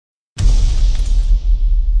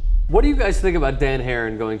What do you guys think about Dan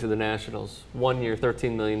Haren going to the Nationals? 1 year,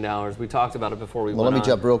 $13 million. We talked about it before we went on. Let me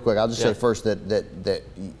jump real quick. I'll just say first that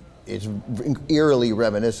it's eerily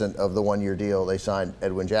reminiscent of the 1 year deal they signed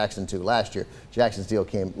Edwin Jackson to last year. Jackson's deal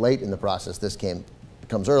came late in the process. This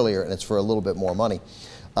comes earlier, and it's for a little bit more money.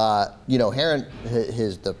 You know, Haren,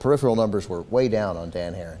 the peripheral numbers were way down on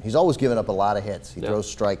Dan Haren. He's always given up a lot of hits. He throws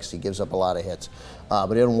strikes. He gives up a lot of hits,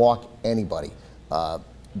 but he doesn't walk anybody.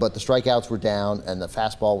 But the strikeouts were down, and the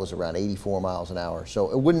fastball was around 84 miles an hour.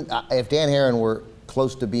 So it wouldn't, if Dan Haren were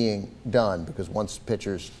close to being done, because once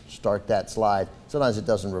pitchers start that slide, sometimes it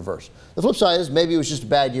doesn't reverse. The flip side is maybe it was just a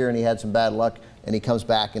bad year and he had some bad luck, and he comes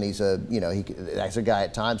back and he's as a guy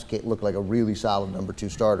at times can look like a really solid #2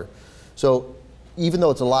 starter. So even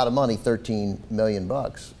though it's a lot of money, $13 million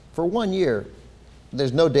for 1 year,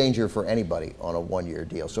 there's no danger for anybody on a 1 year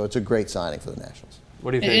deal. So it's a great signing for the Nationals.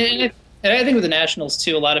 What do you think? And I think with the Nationals,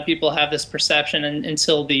 too, a lot of people have this perception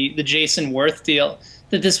until the Jason Worth deal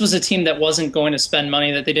that this was a team that wasn't going to spend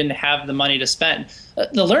money, that they didn't have the money to spend.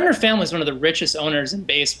 The Lerner family is one of the richest owners in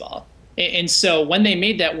baseball. And so when they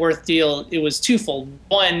made that Worth deal, it was twofold.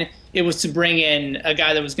 One, it was to bring in a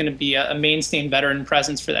guy that was going to be a mainstay and veteran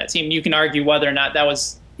presence for that team. You can argue whether or not that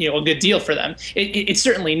was a good deal for them. It's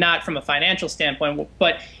certainly not from a financial standpoint,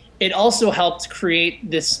 but it also helped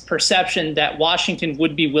create this perception that Washington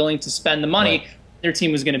would be willing to spend the money. Right. Their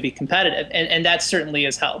team was going to be competitive, and that certainly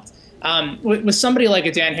has helped. With somebody like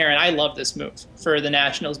a Dan Haren, I love this move for the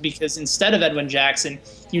Nationals because instead of Edwin Jackson,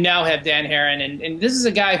 you now have Dan Haren, and this is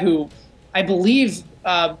a guy who I believe,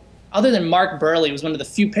 other than Mark Burley, was one of the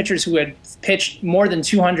few pitchers who had pitched more than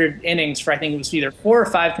 200 innings for I think it was either 4 or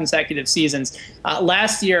 5 consecutive seasons.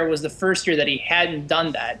 Last year was the first year that he hadn't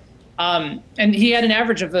done that. And he had an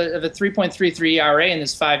average of a 3.33 ERA in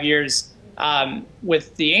his 5 years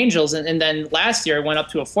with the Angels, and then last year it went up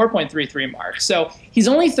to a 4.33 mark. So he's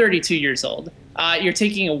only 32 years old. You're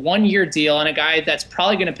taking a 1 year deal on a guy that's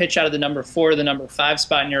probably going to pitch out of the #4 or the #5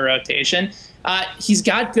 spot in your rotation. He's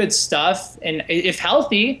got good stuff, and if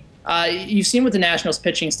healthy, you've seen what the Nationals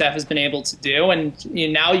pitching staff has been able to do, and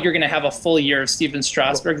now you're going to have a full year of Steven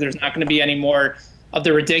Strasburg. There's not going to be any more of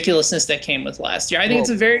the ridiculousness that came with last year. I think it's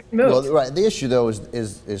a very good move. Well, right. The issue, though,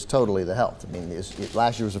 is totally the health. I mean,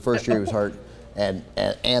 last year was the first year he was hurt, and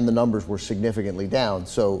the numbers were significantly down.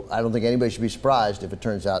 So I don't think anybody should be surprised if it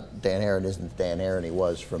turns out Dan Haren isn't the Dan Haren he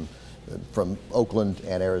was from Oakland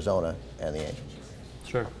and Arizona and the Angels.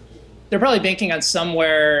 Sure. They're probably banking on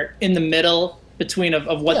somewhere in the middle between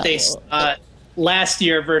of what they last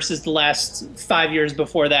year versus the last 5 years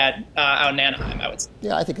before that out in Anaheim, I would say.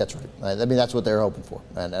 Yeah, I think that's right. I mean, that's what they're hoping for.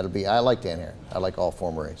 And that'll be, I like Dan Haren. I like all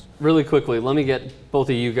former A's. Really quickly, let me get both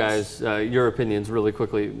of you guys, your opinions really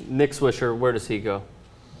quickly. Nick Swisher, where does he go?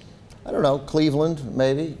 I don't know. Cleveland,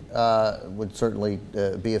 maybe, would certainly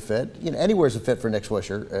be a fit. Anywhere's a fit for Nick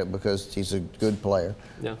Swisher because he's a good player.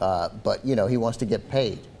 Yeah. But, he wants to get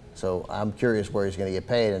paid. So I'm curious where he's going to get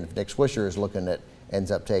paid. And if Nick Swisher is looking at ends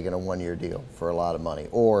up taking a 1 year deal for a lot of money,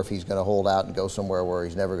 or if he's going to hold out and go somewhere where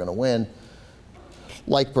he's never going to win,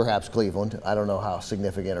 like perhaps Cleveland. I don't know how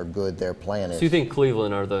significant or good their plan is. So you think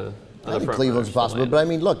Cleveland are the I think Cleveland's possible, but I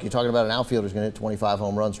mean, look, you're talking about an outfielder who's going to hit 25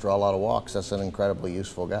 home runs, draw a lot of walks. That's an incredibly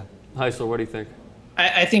useful guy. Heisler, what do you think?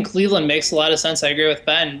 I think Cleveland makes a lot of sense. I agree with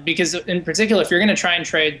Ben, because in particular, if you're going to try and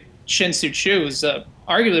trade Shin-Soo Choo, who's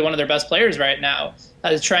arguably one of their best players right now,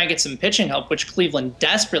 to try and get some pitching help, which Cleveland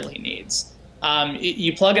desperately needs.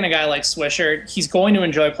 You plug in a guy like Swisher, he's going to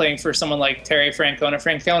enjoy playing for someone like Terry Francona.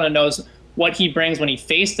 Francona knows what he brings when he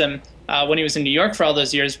faced him when he was in New York for all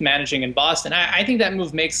those years managing in Boston. I think that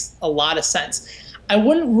move makes a lot of sense. I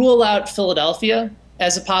wouldn't rule out Philadelphia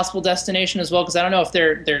as a possible destination as well, because I don't know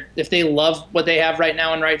if they love what they have right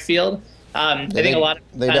now in right field. I think a lot of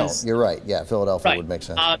they don't. You're right. Yeah, Philadelphia would make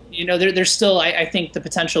sense. There's still, I think, the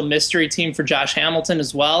potential mystery team for Josh Hamilton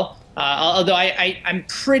as well. Although I'm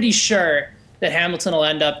pretty sure that Hamilton will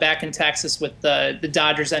end up back in Texas with the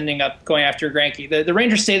Dodgers ending up going after Greinke. The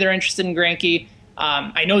Rangers say they're interested in Greinke.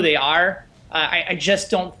 I know they are. I just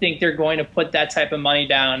don't think they're going to put that type of money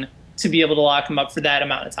down to be able to lock him up for that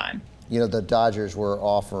amount of time. The Dodgers were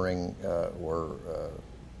offering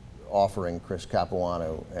Chris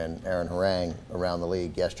Capuano and Aaron Harang around the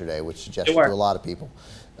league yesterday, which suggested to a lot of people,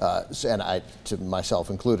 and I, to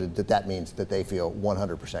myself included, that means that they feel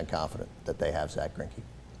 100% confident that they have Zach Greinke.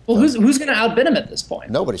 Well, who's going to outbid him at this point?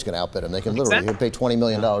 Nobody's going to outbid him. They can literally pay $20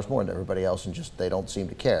 million more than everybody else, and just they don't seem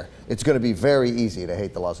to care. It's going to be very easy to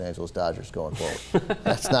hate the Los Angeles Dodgers going forward.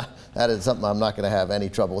 That is something I'm not going to have any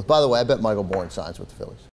trouble with. By the way, I bet Michael Bourne signs with the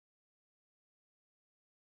Phillies.